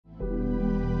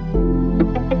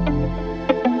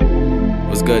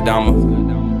What's good, Dama?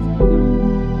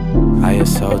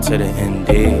 ISO to the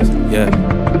NDs, yeah.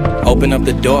 Open up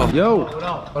the door. Yo, What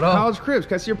up? What up? College Cribs,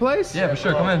 can I see your place? Yeah, for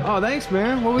sure, come in. Oh, thanks,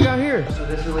 man. What we got here? So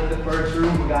this is like the first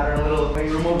room. We got our little weight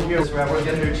room over here. This is where everyone's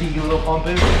getting their cheeky little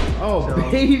pumping. Oh, So-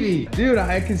 baby. Dude,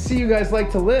 I can see you guys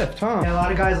like to lift, huh? Yeah, a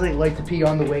lot of guys like to pee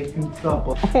on the weight and stuff.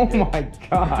 But Oh my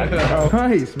God, bro.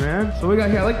 Nice, man. So we got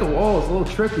here, I like the walls, a little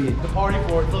trippy. the party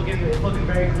floor, it's looking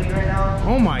very clean right now.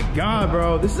 Oh my God,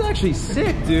 bro. This is actually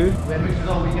sick, dude. We had mixers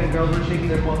all weekend. Girls were shaking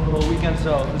their butt the whole weekend.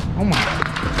 So Oh my.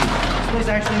 this place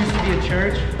actually used to be a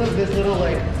church. This little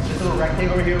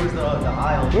rectangle over here was the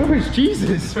aisle. Where is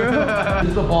Jesus, bro? This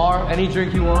is the bar. Any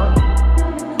drink you want. We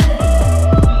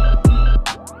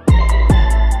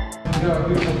got our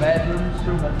beautiful bathrooms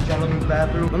too. That's the gentleman's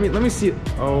bathroom. Let me see it.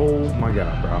 Oh my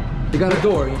God, bro. We got a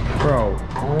door. Bro.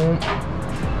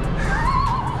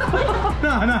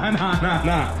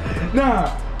 Nah,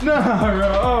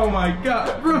 bro. Oh my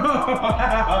God,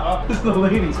 bro. This is the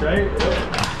ladies, right?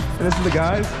 And this is the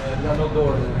guys? We got no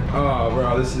door there. Oh,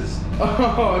 bro, this is.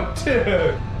 Oh,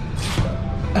 dude.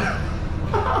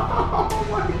 Oh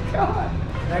my God.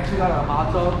 We actually got a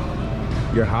hot tub.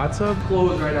 Your hot tub?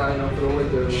 Closed right now, you know, for the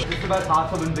winter. This is the best hot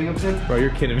tub in Binghamton. Bro, you're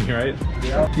kidding me, right?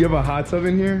 Yeah. You have a hot tub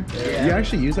in here? Yeah. You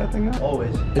actually use that thing now?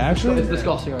 Always. Actually? It's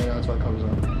disgusting right now, that's why it comes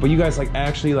up. But you guys like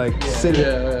actually like sit in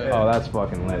Yeah. Oh, that's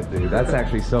fucking lit, dude. That's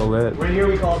actually so lit. Right here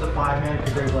we call it the 5-man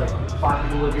because there's like 5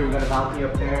 people live here. We got a balcony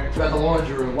up there. We got the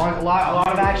laundry room. A lot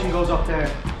of action goes up there.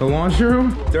 The laundry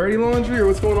room? Dirty laundry or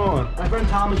what's going on? My friend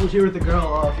Thomas was here with the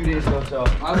girl a few days ago, so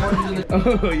my laundry's in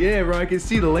the Oh yeah, bro. I can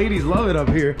see the ladies love it up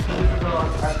here.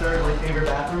 This is our third favorite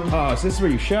bathroom. Oh, so this is where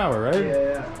you shower, right?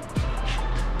 Yeah.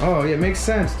 Oh yeah, makes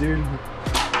sense, dude.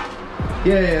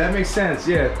 Yeah, that makes sense.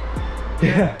 Yeah,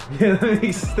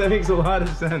 that makes a lot of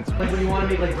sense. Like when you want to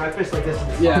make like breakfast, like this is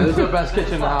the Yeah, this is our best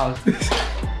kitchen in the house.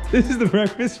 This is the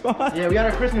breakfast spot. Yeah, we got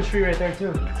our Christmas tree right there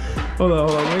too. Hold on.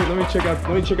 Let me check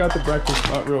out the breakfast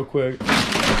spot real quick.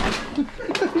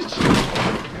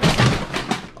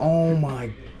 Oh my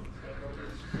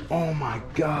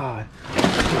God.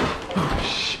 Oh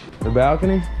shit. The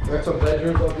balcony? We got some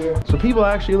bedrooms up here. So people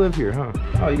actually live here, huh?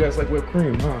 Oh, you guys like whipped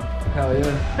cream, huh? Hell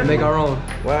yeah. We make our own.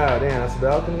 Wow, damn, that's the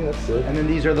balcony? That's sick. And then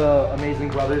these are the amazing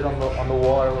brothers on the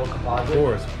wall, our little composite.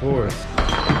 Of course.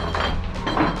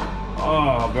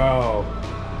 Oh, bro.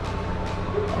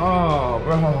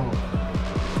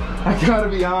 I gotta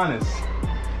be honest.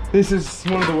 This is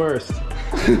one of the worst.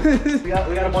 we got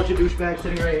a bunch of douchebags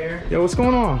sitting right here. Yo, what's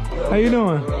going on? How you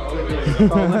doing?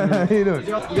 How you doing?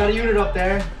 You got a unit up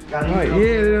there. Got a All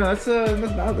unit right, up there.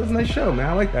 that's a nice show, man.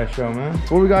 I like that show, man.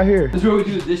 So what we got here? This is where we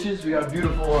do the dishes. We got a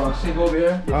beautiful sink over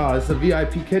here. Oh, it's a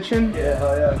VIP kitchen? Yeah,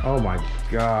 hell yeah. Oh my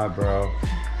God, bro.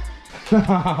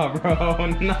 Nah, bro,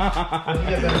 nah.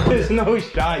 There's no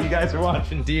shot. You guys are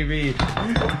watching TV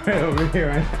right over here,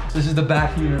 right? This is the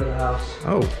back unit of the house.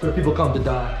 Oh. Where people come to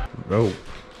die. Oh,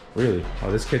 really?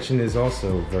 Oh, this kitchen is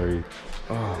also very...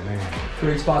 Oh, man.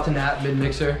 Great spot to nap,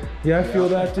 mid-mixer. Yeah, I feel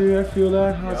that, dude. I feel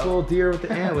that. Oh, it's a little deer with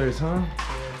the antlers, huh?